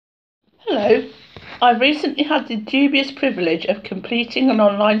Hello. I recently had the dubious privilege of completing an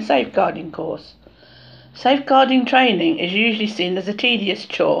online safeguarding course. Safeguarding training is usually seen as a tedious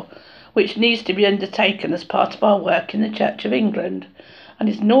chore which needs to be undertaken as part of our work in the Church of England, and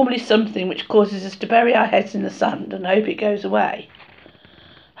is normally something which causes us to bury our heads in the sand and hope it goes away.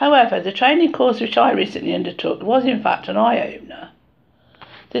 However, the training course which I recently undertook was in fact an eye-opener.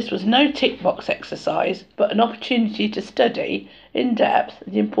 This was no tick box exercise, but an opportunity to study, in depth,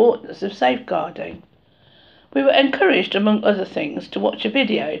 the importance of safeguarding. We were encouraged, among other things, to watch a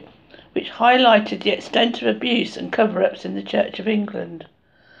video which highlighted the extent of abuse and cover-ups in the Church of England.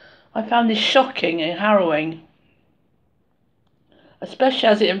 I found this shocking and harrowing, especially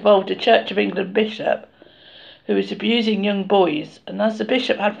as it involved a Church of England bishop who was abusing young boys, and as the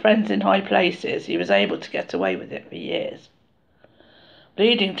bishop had friends in high places, he was able to get away with it for years,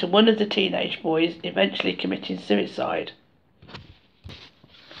 leading to one of the teenage boys eventually committing suicide.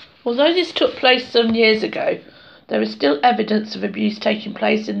 Although this took place some years ago, there is still evidence of abuse taking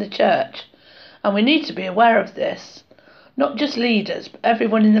place in the church, and we need to be aware of this. Not just leaders, but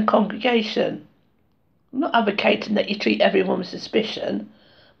everyone in the congregation. I'm not advocating that you treat everyone with suspicion.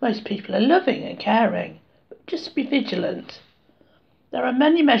 Most people are loving and caring, but just be vigilant. There are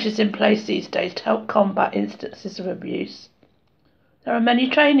many measures in place these days to help combat instances of abuse. There are many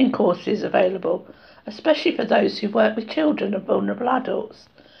training courses available, especially for those who work with children and vulnerable adults,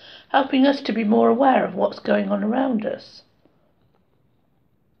 helping us to be more aware of what's going on around us.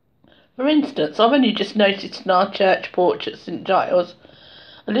 For instance, I've only just noticed in our church porch at St Giles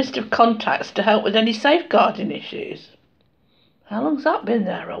a list of contacts to help with any safeguarding issues. How long's that been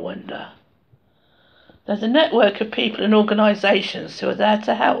there, I wonder? There's a network of people and organisations who are there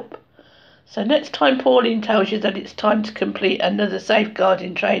to help. So next time Pauline tells you that it's time to complete another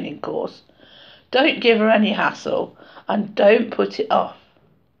safeguarding training course, don't give her any hassle and don't put it off.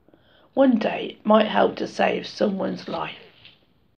 One day it might help to save someone's life.